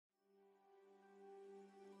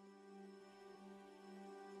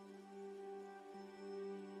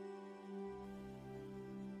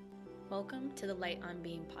Welcome to the Light on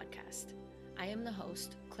Being podcast. I am the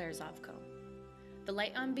host, Claire Zavko. The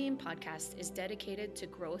Light on Being podcast is dedicated to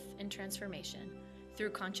growth and transformation through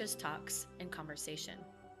conscious talks and conversation.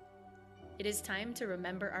 It is time to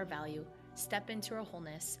remember our value, step into our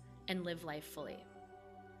wholeness, and live life fully.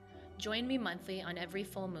 Join me monthly on every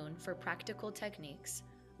full moon for practical techniques,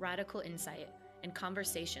 radical insight, and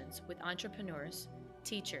conversations with entrepreneurs,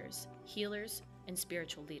 teachers, healers, and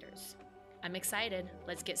spiritual leaders. I'm excited.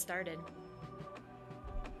 Let's get started.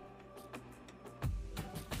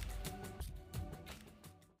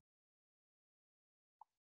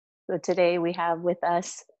 So today we have with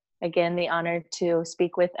us, again, the honor to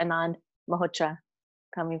speak with Anand Malhotra,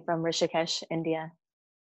 coming from Rishikesh, India.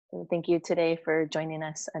 So thank you today for joining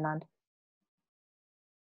us, Anand.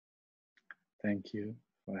 Thank you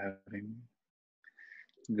for having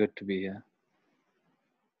me. Good to be here.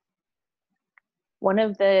 One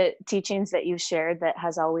of the teachings that you shared that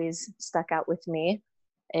has always stuck out with me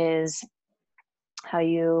is how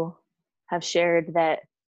you have shared that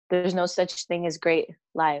there's no such thing as great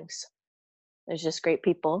lives. There's just great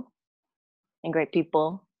people, and great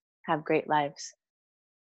people have great lives.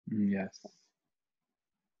 Yes.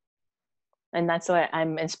 And that's what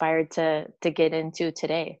I'm inspired to get into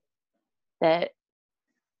today. That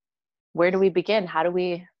where do we begin? How do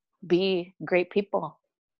we be great people?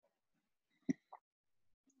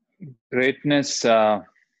 Greatness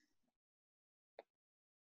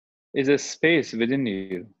is a space within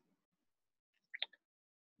you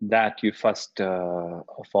that you first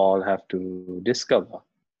of all have to discover.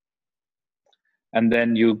 And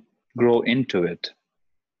then you grow into it.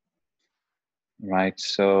 Right?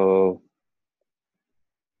 So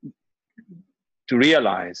to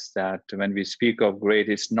realize that when we speak of great,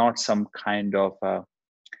 it's not some kind of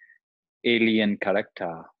alien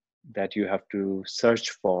character that you have to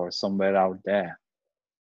search for somewhere out there.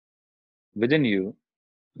 Within you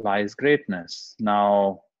lies greatness.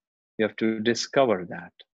 Now you have to discover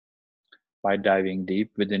that. By diving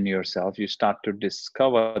deep within yourself, you start to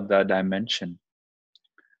discover the dimension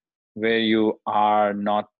where you are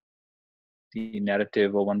not the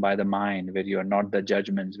narrative woven by the mind, where you are not the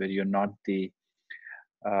judgments, where you're not the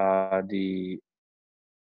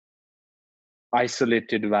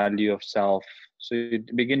isolated value of self. So you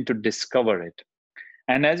begin to discover it.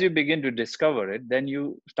 And as you begin to discover it, then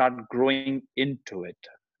you start growing into it,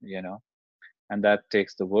 and that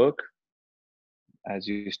takes the work as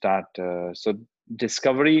you start. So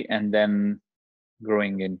discovery and then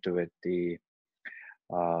growing into it, the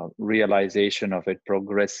realization of it,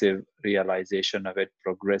 progressive realization of it,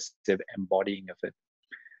 progressive embodying of it.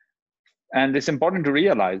 And it's important to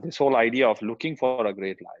realize this whole idea of looking for a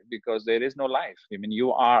great life, because there is no life. I mean,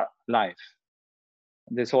 you are life.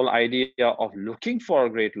 This whole idea of looking for a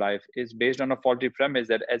great life is based on a faulty premise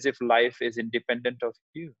that as if life is independent of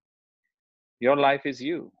you. Your life is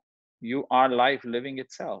you. You are life living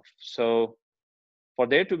itself. So for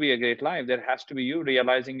there to be a great life, there has to be you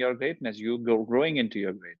realizing your greatness, you growing into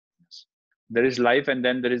your greatness. There is life, and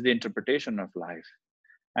then there is the interpretation of life.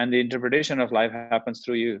 And the interpretation of life happens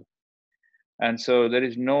through you. And so there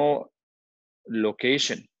is no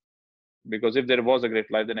location, because if there was a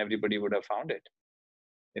great life, then everybody would have found it.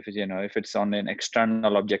 If it's on an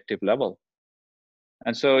external objective level.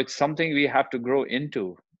 And so it's something we have to grow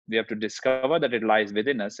into. We have to discover that it lies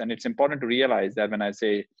within us. And it's important to realize that when I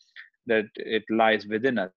say that it lies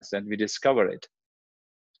within us and we discover it,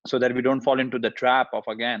 so that we don't fall into the trap of,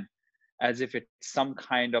 again, as if it's some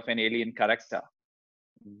kind of an alien character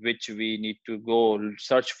which we need to go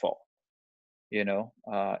search for.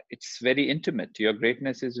 It's very intimate. Your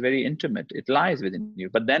greatness is very intimate. It lies within you,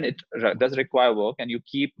 but then it does require work, and you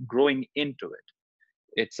keep growing into it.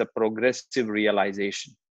 It's a progressive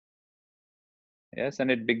realization. Yes, and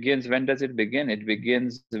it begins. When does it begin? It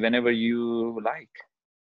begins whenever you like.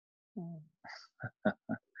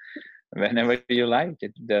 Whenever you like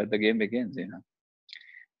it, the game begins.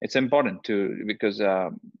 It's important because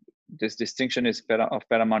this distinction is of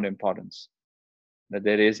paramount importance. That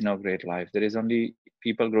there is no great life. There is only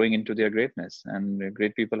people growing into their greatness, and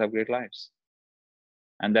great people have great lives.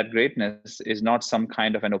 And that greatness is not some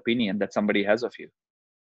kind of an opinion that somebody has of you.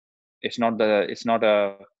 It's not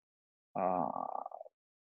a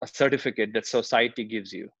certificate that society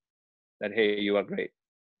gives you that, hey, you are great.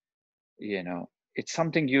 It's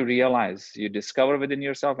something you realize, you discover within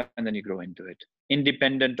yourself, and then you grow into it,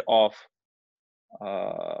 independent of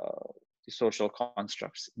the social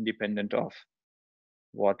constructs, independent of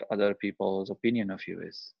what other people's opinion of you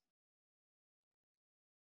is.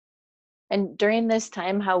 And during this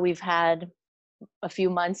time, how we've had a few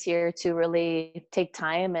months here to really take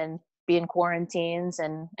time and be in quarantines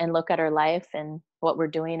and look at our life and what we're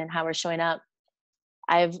doing and how we're showing up.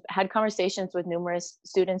 I've had conversations with numerous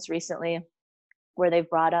students recently where they've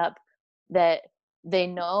brought up that they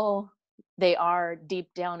know they are deep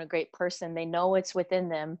down a great person. They know it's within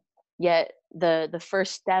them, yet the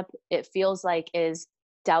first step, it feels like, is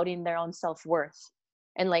doubting their own self-worth.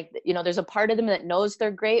 And like, you know, there's a part of them that knows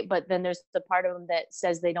they're great, but then there's the part of them that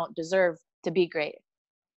says they don't deserve to be great.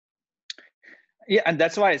 Yeah, and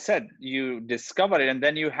that's why I said you discover it and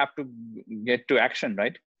then you have to get to action,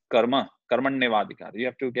 right? Karmanyevadikar. You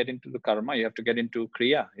have to get into the karma, you have to get into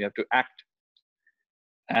kriya, you have to act.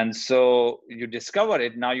 And so you discover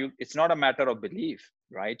it. Now it's not a matter of belief,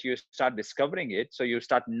 right? You start discovering it. So you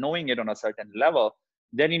start knowing it on a certain level.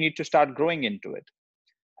 Then you need to start growing into it.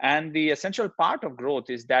 And the essential part of growth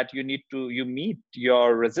is that you meet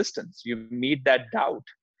your resistance. You meet that doubt.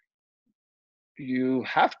 You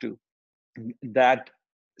have to. That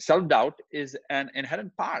self-doubt is an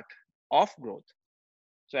inherent part of growth.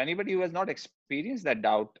 So anybody who has not experienced that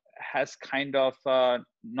doubt has kind of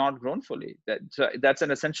not grown fully. That's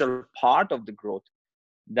an essential part of the growth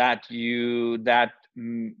that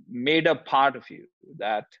made a part of you,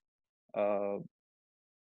 that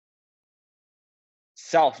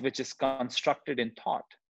self which is constructed in thought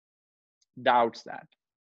doubts that,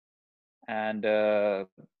 and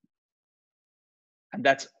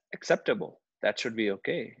that's acceptable. That should be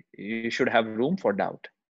okay. You should have room for doubt.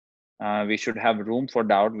 We should have room for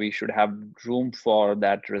doubt. We should have room for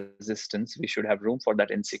that resistance. We should have room for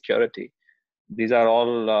that insecurity. These are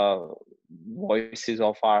all voices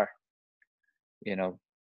of our,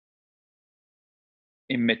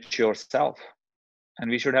 immature self, and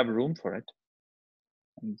we should have room for it.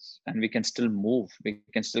 And we can still move. We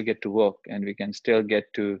can still get to work, and we can still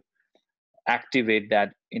get to activate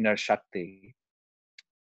that inner Shakti.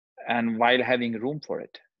 And while having room for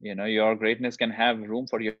it, your greatness can have room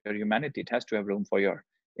for your humanity. It has to have room for your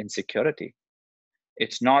insecurity.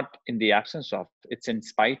 It's not in the absence of, it's in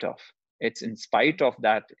spite of. It's in spite of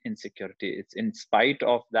that insecurity. It's in spite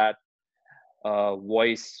of that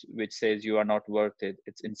voice which says you are not worth it.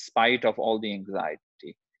 It's in spite of all the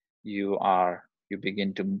anxiety. You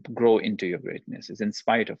begin to grow into your greatness. It's in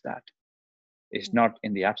spite of that. It's not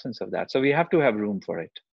in the absence of that. So we have to have room for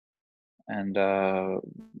it, and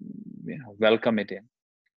welcome it in,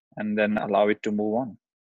 and then allow it to move on.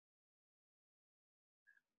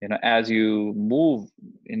 As you move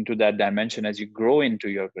into that dimension, as you grow into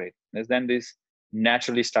your greatness, then this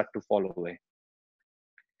naturally start to fall away.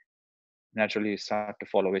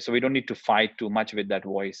 So we don't need to fight too much with that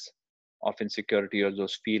voice of insecurity or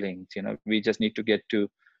those feelings. We just need to get to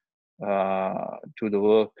the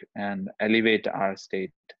work and elevate our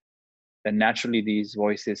state. Then naturally these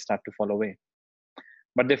voices start to fall away.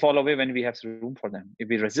 But they fall away when we have room for them. If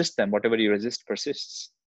we resist them, whatever you resist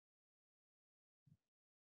persists.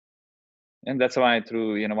 And that's why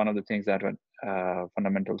through, one of the things that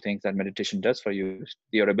fundamental things that meditation does for you is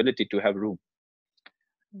your ability to have room,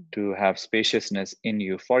 to have spaciousness in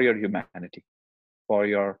you for your humanity, for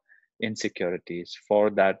your insecurities,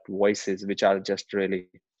 for that voices which are just really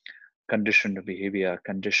conditioned behavior,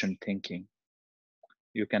 conditioned thinking.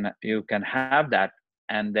 You can have that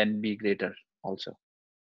and then be greater also.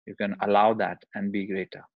 You can allow that and be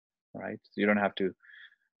greater, right? You don't have to,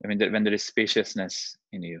 when there is spaciousness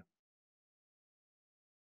in you,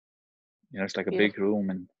 it's like a big room,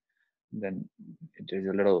 and then there's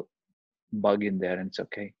a little bug in there, and it's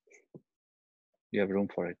okay. You have room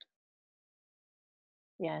for it.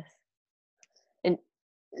 Yes. And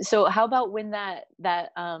so how about when that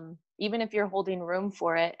even if you're holding room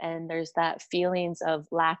for it and there's that feelings of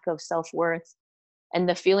lack of self-worth, and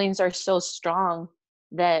the feelings are so strong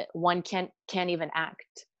that one can't even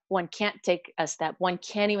act, one can't take a step, one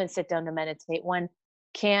can't even sit down to meditate, one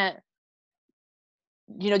can't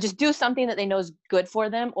just do something that they know is good for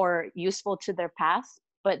them or useful to their path,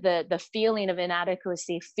 but the feeling of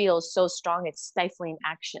inadequacy feels so strong it's stifling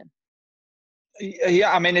action.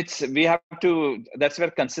 Yeah, that's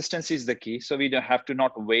where consistency is the key. So we don't have to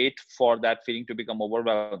not wait for that feeling to become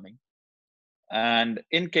overwhelming. And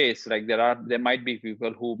in case, like there might be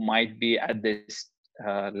people who might be at this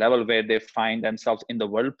level where they find themselves in the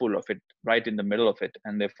whirlpool of it, right in the middle of it,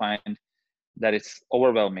 and they find that it's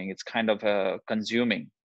overwhelming, it's kind of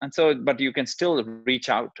consuming. And so, but you can still reach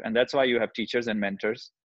out, and that's why you have teachers and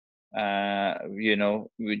mentors. You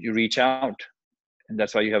reach out, and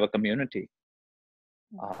that's why you have a community.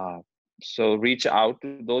 So reach out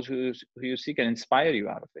to those who you see can inspire you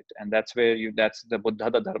out of it, and that's the Buddha,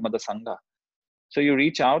 the Dharma, the Sangha. So you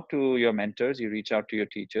reach out to your mentors, you reach out to your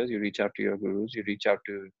teachers, you reach out to your gurus, you reach out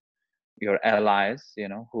to your allies,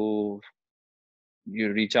 who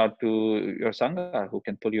you reach out to your sangha, who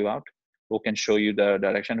can pull you out, who can show you the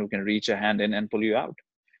direction, who can reach a hand in and pull you out.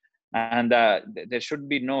 And there should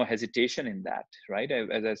be no hesitation in that, right?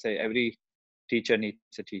 As I say, every teacher needs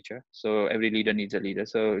a teacher, so every leader needs a leader.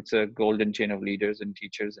 So it's a golden chain of leaders and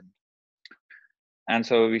teachers, and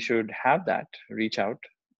so we should have that, reach out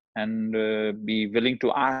and be willing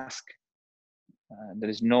to ask. There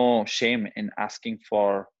is no shame in asking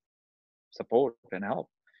for support and help,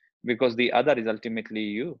 because the other is ultimately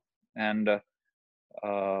you, and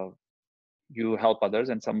uh, you help others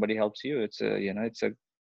and somebody helps you. It's a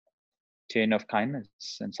chain of kindness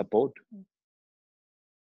and support.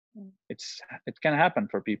 It can happen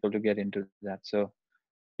for people to get into that, so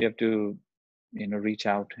you have to reach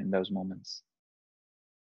out in those moments.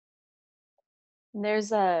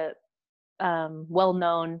 There's a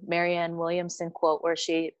well-known Marianne Williamson quote where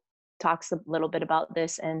she talks a little bit about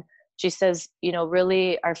this, and she says,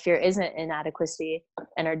 really our fear isn't inadequacy,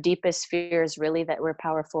 and our deepest fear is really that we're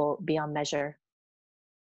powerful beyond measure.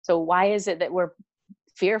 So why is it that we're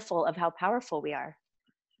fearful of how powerful we are?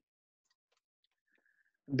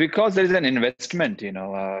 Because there is an investment.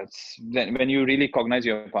 When you really cognize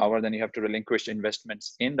your power, then you have to relinquish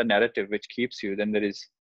investments in the narrative which keeps you. Then there is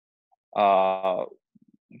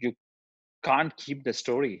you can't keep the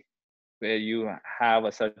story where you have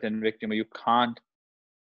a certain victim, or you can't,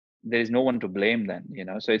 there is no one to blame then.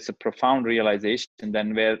 So it's a profound realization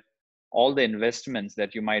then, where all the investments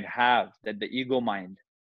that you might have, that the ego mind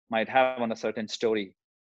might have on a certain story,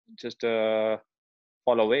 just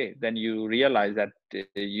fall away. Then you realize that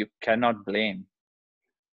you cannot blame,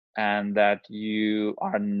 and that you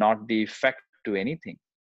are not the effect to anything,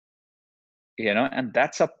 and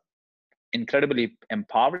that's a incredibly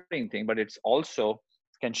empowering thing. But it's also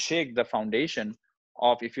can shake the foundation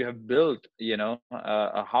of, if you have built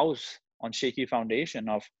a house on shaky foundation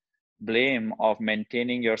of blame, of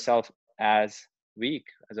maintaining yourself as weak,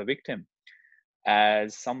 as a victim,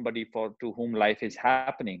 as somebody to whom life is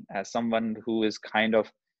happening, as someone who is kind of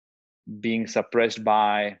being suppressed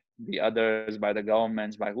by the others, by the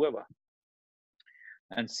governments, by whoever.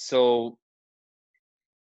 And so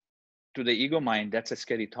to the ego mind, that's a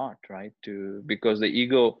scary thought, right? Because the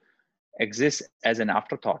ego exists as an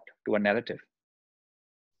afterthought to a narrative.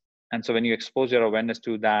 And so when you expose your awareness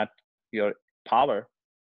to that, your power,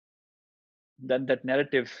 then that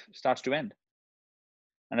narrative starts to end.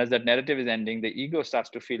 And as that narrative is ending, the ego starts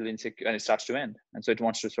to feel insecure, and it starts to end. And so it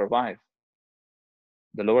wants to survive,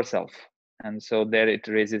 the lower self. And so there it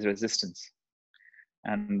raises resistance.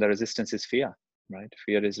 And the resistance is fear, right?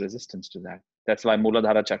 Fear is resistance to that. That's why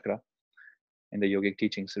Muladhara Chakra in the yogic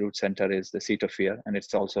teachings, root center, is the seat of fear. And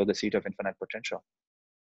it's also the seat of infinite potential.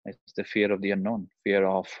 It's the fear of the unknown, fear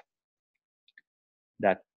of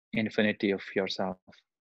that infinity of yourself.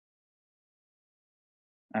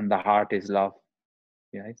 And the heart is love.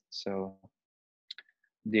 Right? So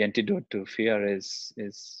the antidote to fear is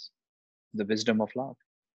the wisdom of love,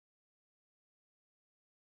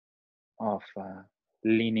 of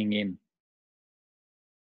leaning in.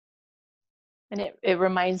 And it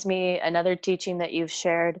reminds me, another teaching that you've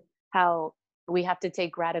shared, how we have to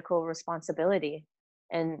take radical responsibility.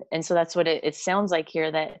 And so that's what it sounds like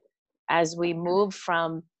here, that as we move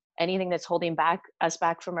from anything that's holding us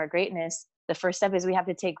back from our greatness, the first step is we have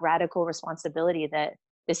to take radical responsibility that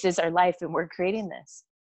this is our life and we're creating this.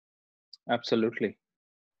 Absolutely.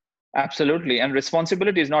 And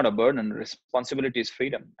responsibility is not a burden. Responsibility is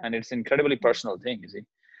freedom. And it's an incredibly personal thing, you see.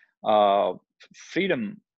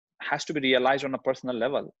 Freedom has to be realized on a personal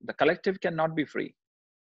level. The collective cannot be free.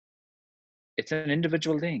 It's an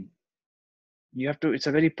individual thing. It's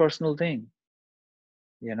a very personal thing.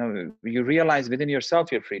 You realize within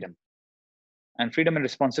yourself your freedom. And freedom and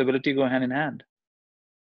responsibility go hand in hand.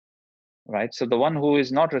 Right? So the one who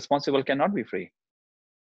is not responsible cannot be free.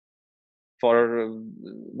 For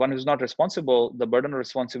one who's not responsible, the burden of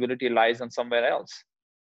responsibility lies on somewhere else.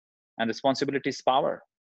 And responsibility is power.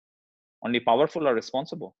 Only powerful are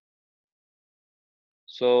responsible.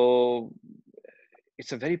 So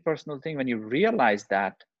it's a very personal thing. When you realize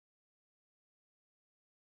that,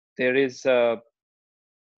 there is a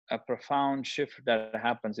profound shift that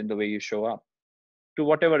happens in the way you show up to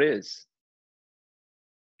whatever is.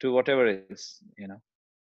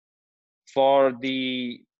 For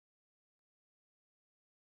the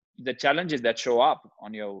challenges that show up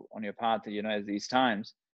on your path, as these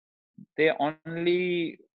times, they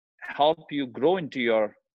only help you grow into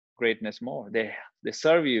your greatness more. They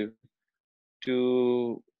serve you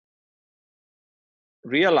to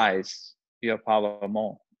realize your power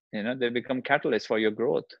more. They become catalysts for your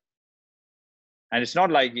growth. And it's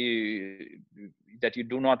not like that you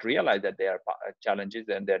do not realize that there are challenges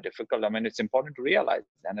and they're difficult. I mean, it's important to realize,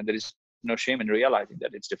 and there is no shame in realizing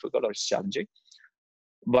that it's difficult or it's challenging.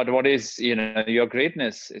 But what is, your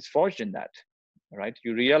greatness is forged in that, right?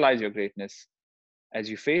 You realize your greatness as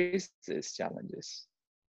you face these challenges,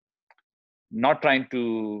 not trying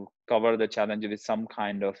to cover the challenge with some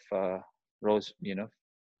kind of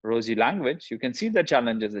rosy language. You can see the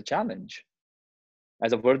challenge as a challenge,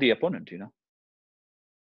 as a worthy opponent,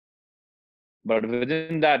 But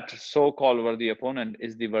within that so-called worthy opponent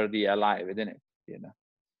is the worthy ally within it,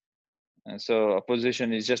 And so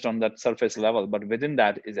opposition is just on that surface level, but within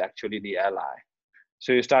that is actually the ally.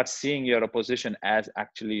 So you start seeing your opposition as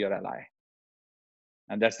actually your ally.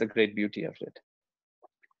 And that's the great beauty of it.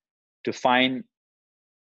 To find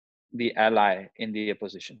the ally in the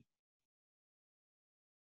opposition.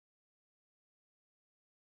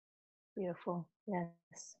 Beautiful.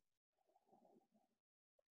 Yes.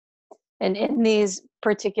 And in these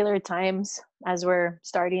particular times, as we're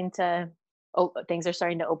starting to, things are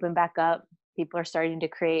starting to open back up, people are starting to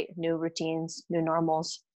create new routines, new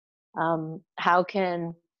normals. How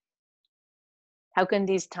can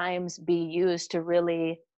these times be used to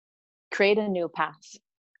really create a new path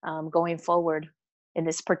going forward in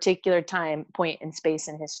this particular time, point in space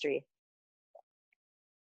and history?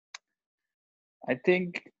 I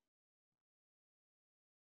think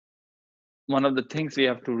one of the things we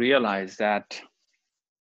have to realize that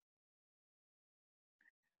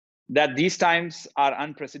these times are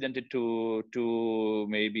unprecedented to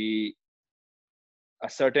maybe a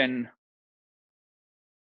certain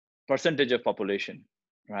percentage of population,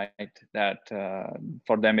 right? That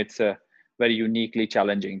for them it's a very uniquely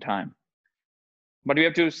challenging time. But we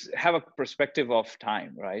have to have a perspective of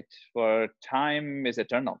time, right? For time is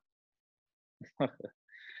eternal.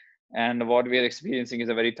 And what we are experiencing is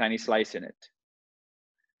a very tiny slice in it.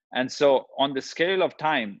 And so on the scale of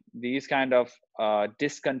time, these kind of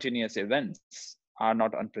discontinuous events are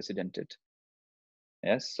not unprecedented.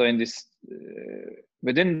 Yes, so in this,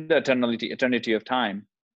 within the eternity of time,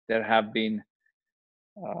 there have been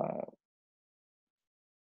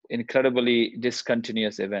incredibly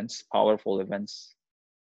discontinuous events, powerful events,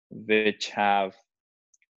 which have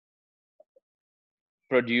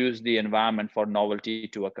produced the environment for novelty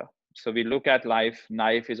to occur. So we look at life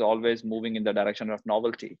is always moving in the direction of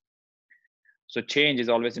novelty. So change is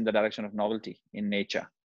always in the direction of novelty in nature.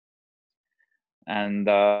 And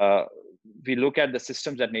we look at the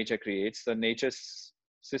systems that nature creates. The nature's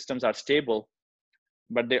systems are stable,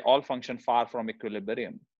 but they all function far from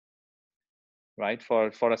equilibrium, right? For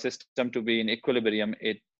a system to be in equilibrium,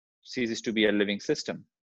 it ceases to be a living system.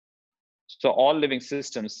 So all living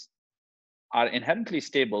systems are inherently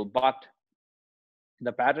stable, but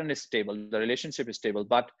the pattern is stable, the relationship is stable,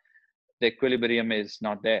 but the equilibrium is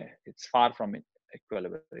not there. It's far from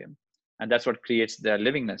equilibrium. And that's what creates the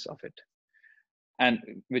livingness of it, and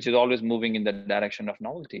which is always moving in the direction of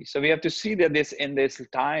novelty. So we have to see that in these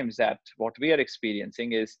times, that what we are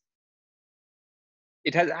experiencing is,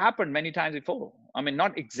 it has happened many times before. I mean,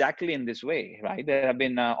 not exactly in this way, right? There have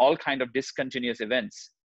been all kind of discontinuous events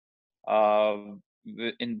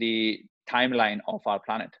in the timeline of our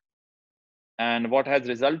planet. And what has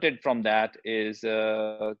resulted from that is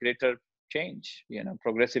greater change,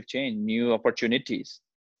 progressive change, new opportunities,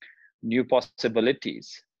 new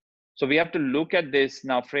possibilities. So we have to look at this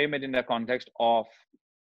now, frame it in the context of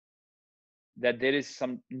that there is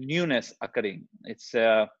some newness occurring. It's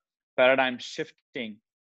a paradigm shifting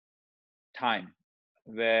time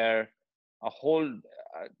where a whole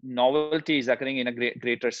novelty is occurring in a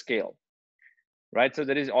greater scale. Right, so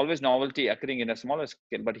there is always novelty occurring in a smaller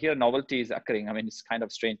scale, but here novelty is occurring. I mean, it's kind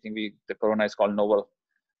of strange thing. The corona is called novel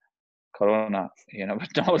corona, but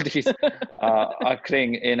novelty is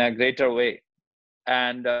occurring in a greater way,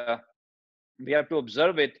 and we have to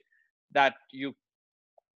observe it. That you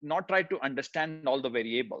not try to understand all the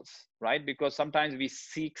variables, right? Because sometimes we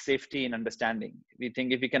seek safety in understanding. We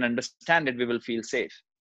think if we can understand it, we will feel safe,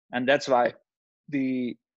 and that's why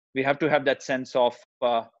we have to have that sense of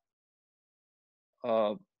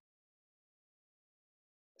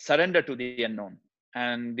surrender to the unknown,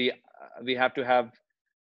 and we have to have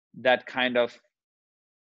that kind of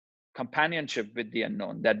companionship with the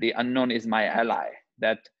unknown, that the unknown is my ally,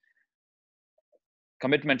 that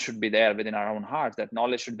commitment should be there within our own hearts, that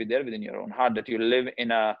knowledge should be there within your own heart, that you live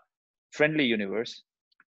in a friendly universe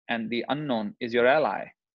and the unknown is your ally,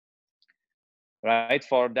 right?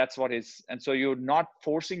 For that's what is. And so you're not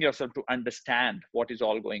forcing yourself to understand what is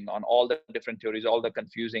all going on, all the different theories, all the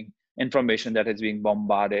confusing information that is being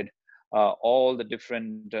bombarded, all the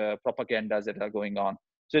different propagandas that are going on.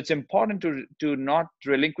 So it's important to not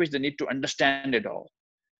relinquish the need to understand it all,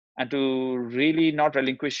 and to really not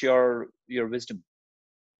relinquish your wisdom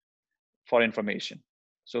for information.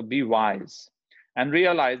 So be wise and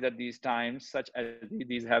realize that these times, such as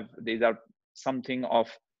these are something of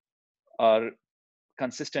a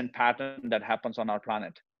consistent pattern that happens on our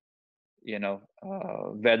planet.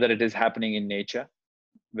 Whether it is happening in nature,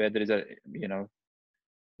 where there is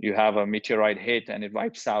you have a meteorite hit and it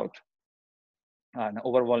wipes out an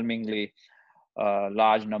overwhelmingly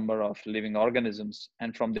large number of living organisms,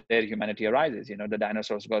 and from there humanity arises. The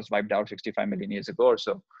dinosaurs got wiped out 65 million years ago or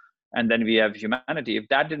so, and then we have humanity. If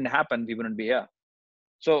that didn't happen, we wouldn't be here.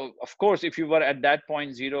 So of course, if you were at that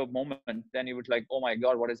point zero moment, then you would like, oh my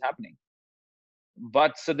God, what is happening?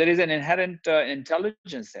 But so there is an inherent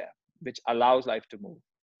intelligence there which allows life to move.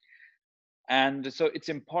 And so it's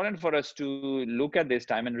important for us to look at this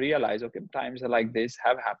time and realize, okay, times like this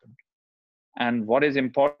have happened. And what is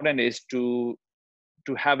important is to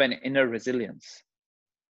have an inner resilience.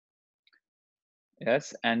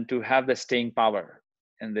 Yes, and to have the staying power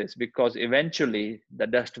in this, because eventually the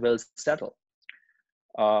dust will settle.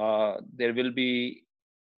 There will be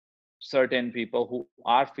certain people who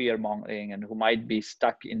are fear-mongering and who might be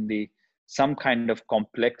stuck in some kind of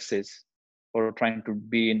complexes, or trying to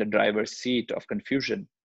be in the driver's seat of confusion,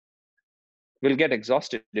 will get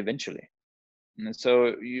exhausted eventually. And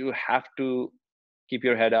so you have to keep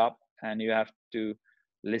your head up, and you have to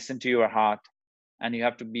listen to your heart, and you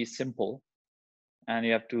have to be simple, and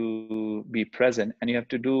you have to be present, and you have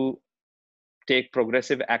to take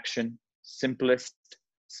progressive action, simplest,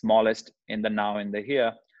 smallest, in the now and the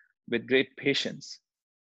here, with great patience.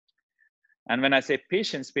 And when I say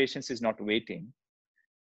patience, patience is not waiting.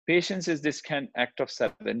 Patience is this kind of act of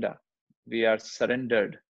surrender. We are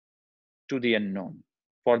surrendered to the unknown.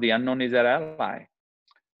 For the unknown is our ally.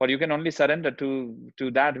 Or you can only surrender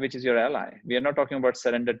to that which is your ally. We are not talking about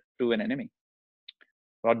surrender to an enemy,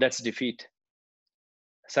 or that's defeat.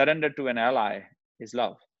 Surrender to an ally is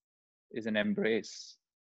love, is an embrace,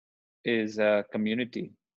 is a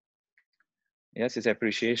community. Yes, it's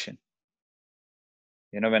appreciation.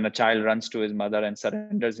 When a child runs to his mother and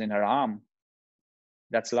surrenders in her arm,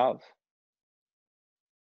 that's love.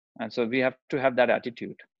 And so we have to have that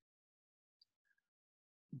attitude,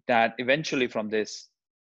 that eventually from this,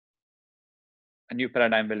 a new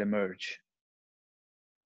paradigm will emerge.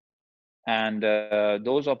 And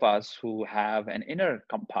those of us who have an inner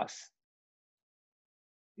compass,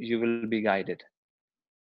 you will be guided.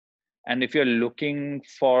 And if you're looking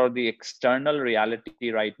for the external reality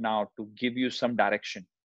right now to give you some direction,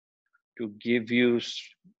 to give you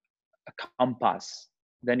a compass,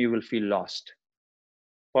 then you will feel lost.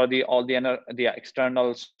 For the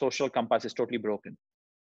external social compass is totally broken,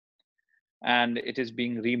 and it is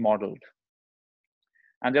being remodeled.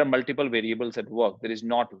 And there are multiple variables at work. There is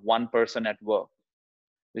not one person at work.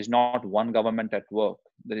 There is not one government at work.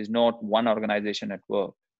 There is not one organization at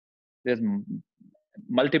work. There's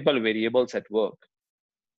multiple variables at work.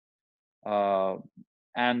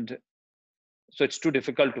 And so it's too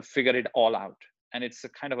difficult to figure it all out. And it's a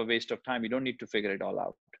kind of a waste of time. You don't need to figure it all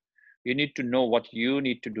out. You need to know what you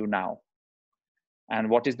need to do now, and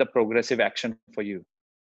what is the progressive action for you.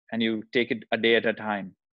 And you take it a day at a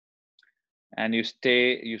time. And you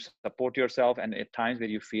support yourself. And at times where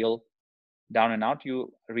you feel down and out,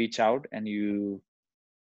 you reach out and you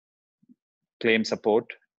claim support,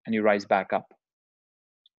 and you rise back up.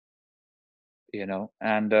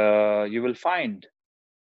 And you will find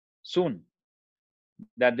soon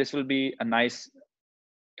that this will be a nice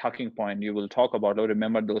talking point. You will talk about, oh,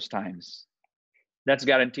 remember those times. That's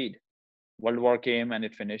guaranteed. World War came and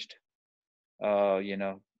it finished.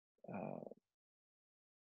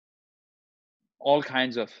 All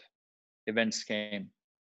kinds of events came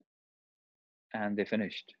and they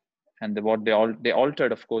finished. And they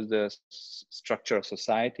altered, of course, the structure of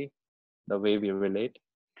society, the way we relate.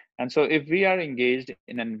 And so if we are engaged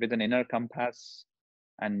with an inner compass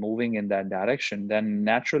and moving in that direction, then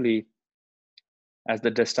naturally, as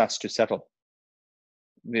the dust starts to settle,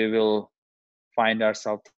 we will find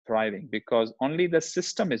ourselves thriving, because only the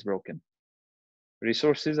system is broken.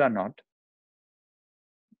 Resources are not.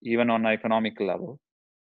 Even on an economic level,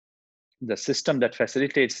 the system that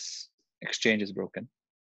facilitates exchange is broken.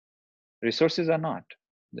 Resources are not.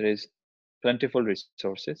 There is plentiful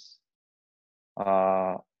resources.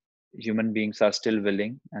 Human beings are still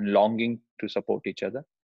willing and longing to support each other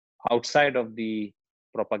outside of the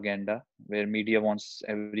propaganda, where media wants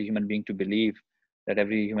every human being to believe that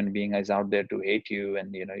every human being is out there to hate you,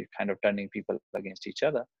 and you're kind of turning people against each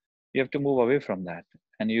other. You have to move away from that,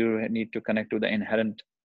 and you need to connect to the inherent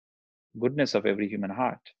goodness of every human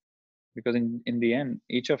heart. Because in the end,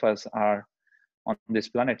 each of us are on this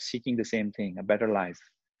planet seeking the same thing, a better life.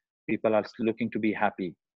 People are looking to be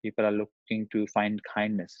happy. People are looking to find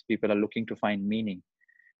kindness. People are looking to find meaning.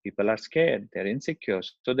 People are scared. They're insecure.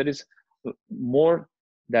 So there is more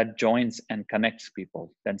that joins and connects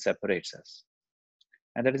people than separates us.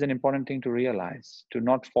 And that is an important thing to realize, to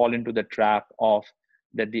not fall into the trap of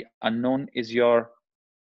that the unknown is your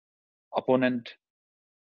opponent,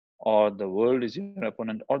 or the world is your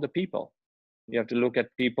opponent, or the people. You have to look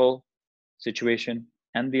at people, situation,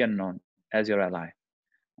 and the unknown as your ally,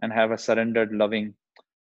 and have a surrendered, loving,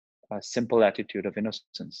 simple attitude of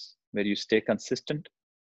innocence where you stay consistent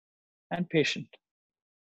and patient.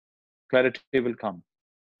 Clarity will come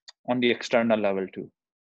on the external level too.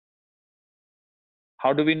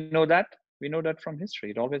 How do we know that? We know that from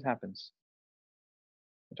history. It always happens.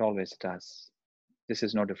 It always does. This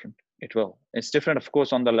is no different. It will. It's different, of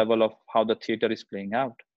course, on the level of how the theater is playing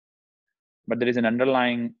out. But there is an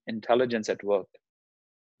underlying intelligence at work,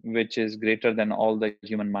 which is greater than all the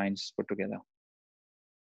human minds put together.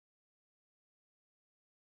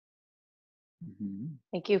 Mm-hmm.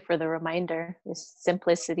 Thank you for the reminder. This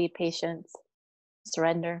simplicity, patience,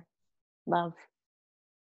 surrender, love.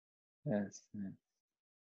 Yes. Yes.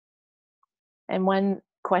 And one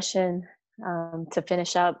question to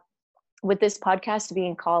finish up, with this podcast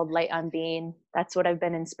being called Light on Being, that's what I've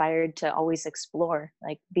been inspired to always explore,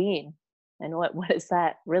 like being, and what is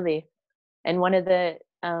that really? And one of the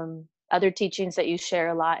other teachings that you share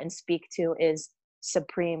a lot and speak to is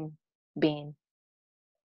supreme being.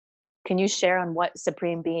 Can you share on what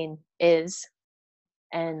supreme being is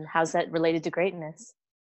and how's that related to greatness?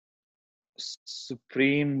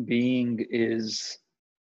 Supreme being is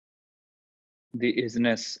the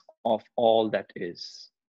isness of all that is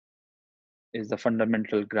the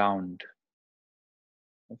fundamental ground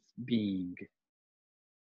of being.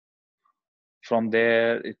 From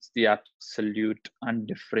there, it's the absolute,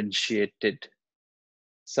 undifferentiated,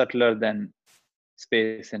 subtler than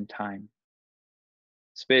space and time.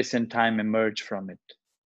 Space and time emerge from it.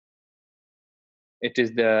 It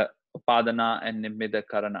is the upadana and nimitta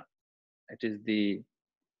karana. It is the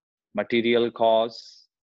material cause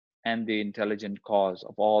and the intelligent cause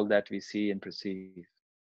of all that we see and perceive.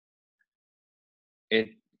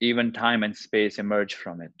 Even time and space emerge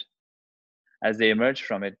from it. As they emerge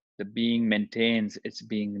from it, the being maintains its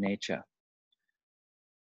being nature.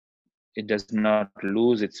 It does not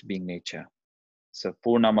lose its being nature. So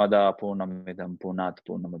Purnamada Purnamidam Purnat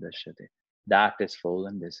Purnamadashyate. That is full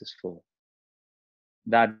and this is full.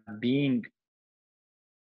 That being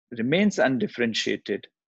remains undifferentiated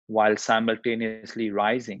while simultaneously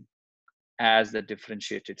rising as the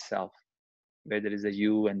differentiated self, where there is a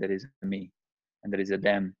you and there is a me, and there is a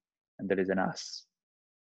them and there is an us.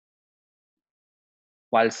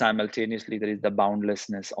 While simultaneously there is the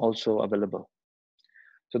boundlessness also available.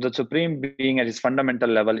 So the supreme being at its fundamental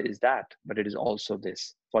level is that, but it is also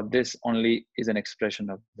this. For this only is an expression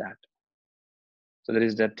of that. So there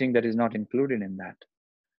is that thing that is not included in that.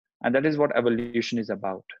 And that is what evolution is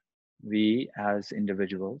about. We as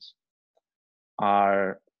individuals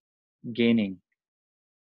are gaining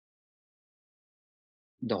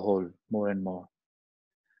the whole more and more.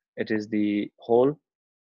 It is the whole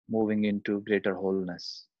moving into greater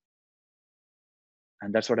wholeness.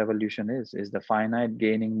 And that's what evolution is the finite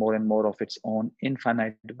gaining more and more of its own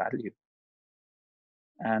infinite value.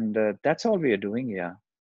 And that's all we are doing here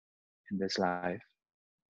in this life.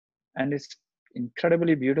 And it's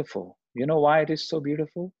incredibly beautiful. You know why it is so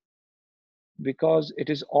beautiful? Because it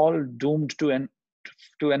is all doomed to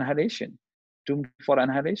annihilation, doomed for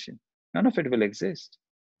annihilation. None of it will exist.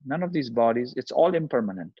 None of these bodies, it's all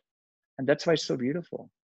impermanent. And that's why it's so beautiful.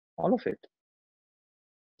 All of it.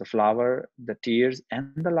 The flower, the tears,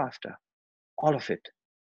 and the laughter, all of it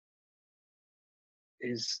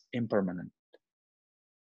is impermanent.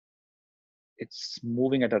 It's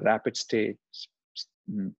moving at a rapid speed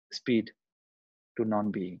to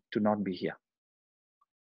non-being, to not be here.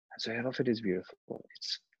 And so all of it is beautiful.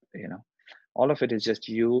 It's, all of it is just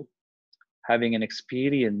you having an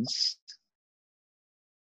experience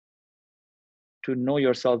to know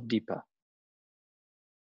yourself deeper.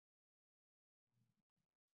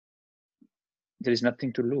 There is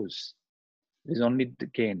nothing to lose. There is only the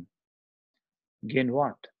gain. Gain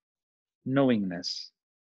what? Knowingness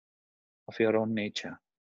of your own nature,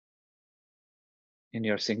 in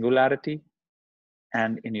your singularity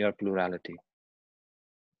and in your plurality.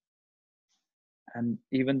 And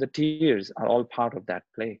even the tears are all part of that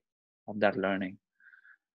play, of that learning.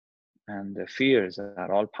 And the fears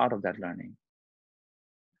are all part of that learning.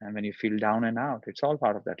 And when you feel down and out, it's all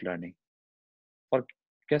part of that learning. Or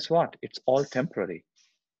guess what? It's all temporary.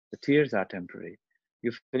 The tears are temporary.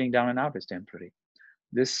 You feeling down and out is temporary.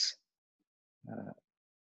 This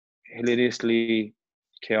hilariously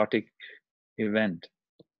chaotic event,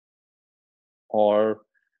 or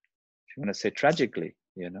if you want to say tragically,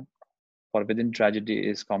 or within tragedy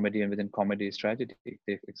is comedy and within comedy is tragedy.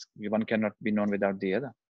 One cannot be known without the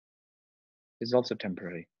other. It's also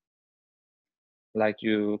temporary. Like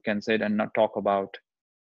you can sit and not talk about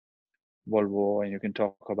World War, and you can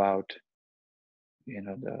talk about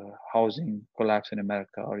the housing collapse in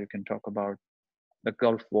America, or you can talk about the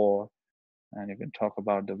Gulf War, and you can talk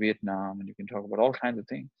about the Vietnam, and you can talk about all kinds of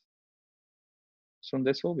things. Soon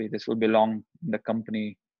this will belong in the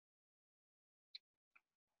company,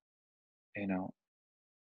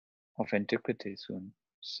 of antiquity soon.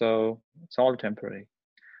 So it's all temporary.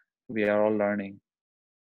 We are all learning,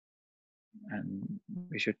 and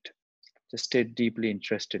we should just stay deeply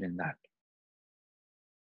interested in that.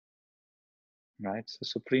 Right? So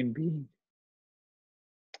Supreme Being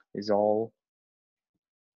is all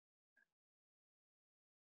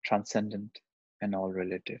transcendent and all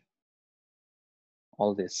relative.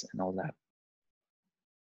 All this and all that.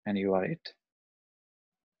 And you are it.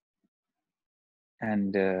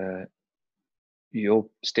 And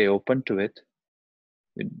you stay open to it.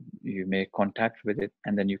 You make contact with it,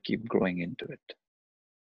 and then you keep growing into it.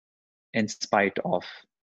 In spite of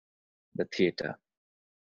the theater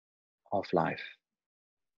of life.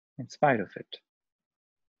 In spite of it.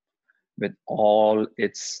 With all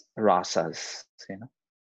its rasas,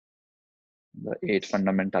 the 8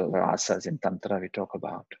 fundamental rasas in Tantra we talk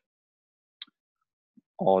about.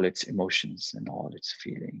 All its emotions and all its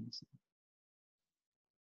feelings.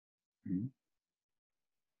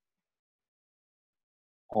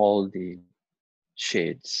 All the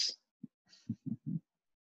shades.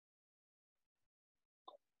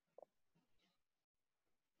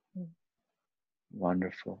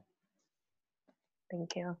 Wonderful.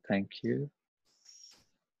 Thank you. Thank you.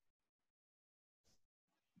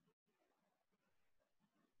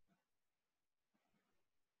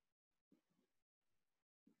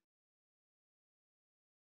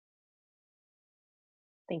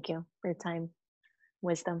 Thank you for your time,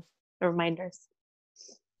 wisdom, reminders.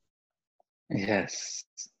 Yes.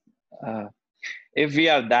 If we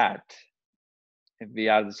are the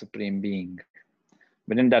Supreme Being,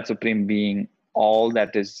 within that Supreme Being, all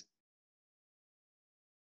that is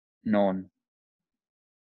known,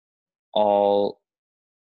 all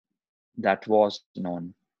that was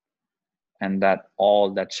known, and that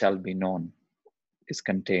all that shall be known is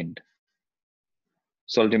contained.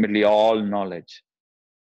 So ultimately, all knowledge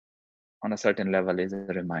on a certain level is a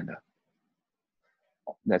reminder.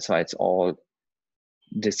 That's why it's all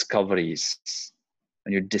discoveries.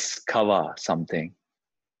 When you discover something,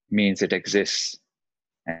 means it exists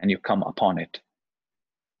and you come upon it.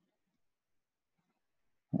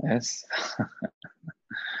 Yes.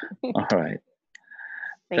 All right.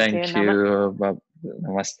 Thank you.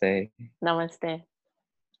 Namaste. Namaste.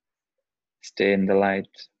 Stay in the light.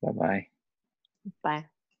 Bye-bye. Bye.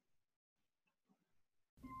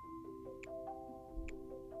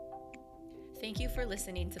 Thank you for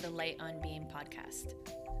listening to the Light on Being podcast.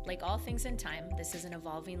 Like all things in time, this is an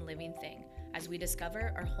evolving, living thing as we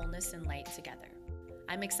discover our wholeness and light together.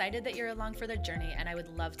 I'm excited that you're along for the journey, and I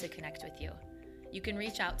would love to connect with you. You can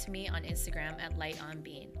reach out to me on Instagram at Light on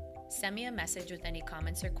Being. Send me a message with any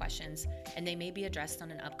comments or questions, and they may be addressed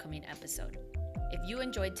on an upcoming episode. If you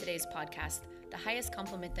enjoyed today's podcast, the highest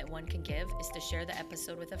compliment that one can give is to share the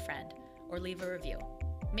episode with a friend or leave a review.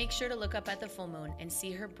 Make sure to look up at the full moon and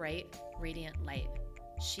see her bright, radiant light.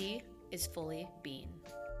 She is fully being.